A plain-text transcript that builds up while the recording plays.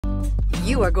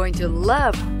You are going to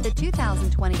love the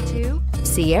 2022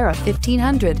 Sierra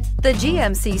 1500. The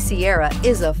GMC Sierra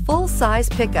is a full-size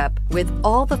pickup with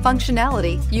all the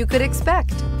functionality you could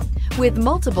expect. With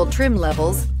multiple trim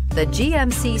levels, the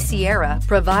GMC Sierra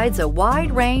provides a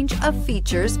wide range of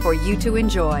features for you to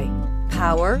enjoy.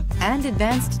 Power and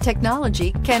advanced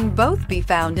technology can both be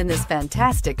found in this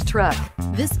fantastic truck.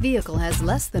 This vehicle has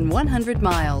less than 100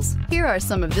 miles. Here are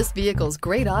some of this vehicle's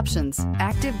great options: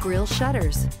 active grille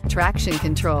shutters, traction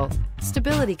control,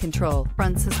 stability control,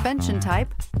 front suspension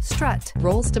type, strut,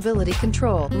 roll stability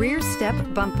control, rear step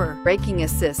bumper, braking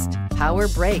assist, power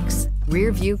brakes,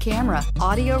 rear view camera,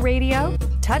 audio radio,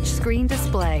 touch screen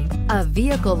display. A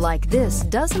vehicle like this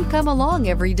doesn't come along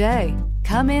every day.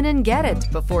 Come in and get it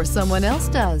before someone else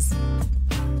does.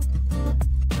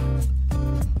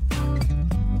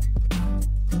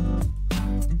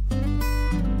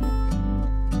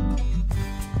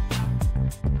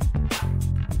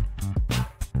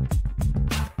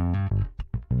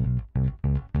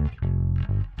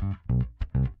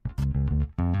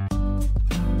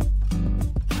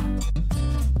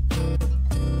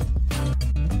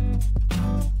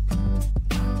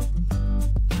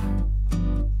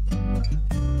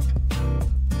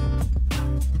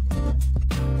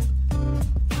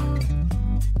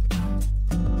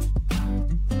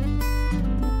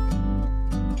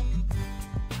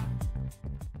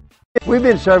 We've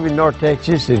been serving North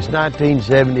Texas since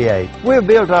 1978. We've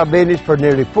built our business for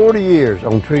nearly 40 years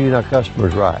on treating our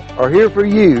customers right. We're here for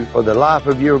you for the life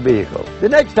of your vehicle. The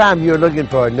next time you're looking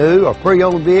for a new or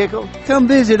pre-owned vehicle, come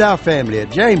visit our family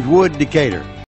at James Wood Decatur.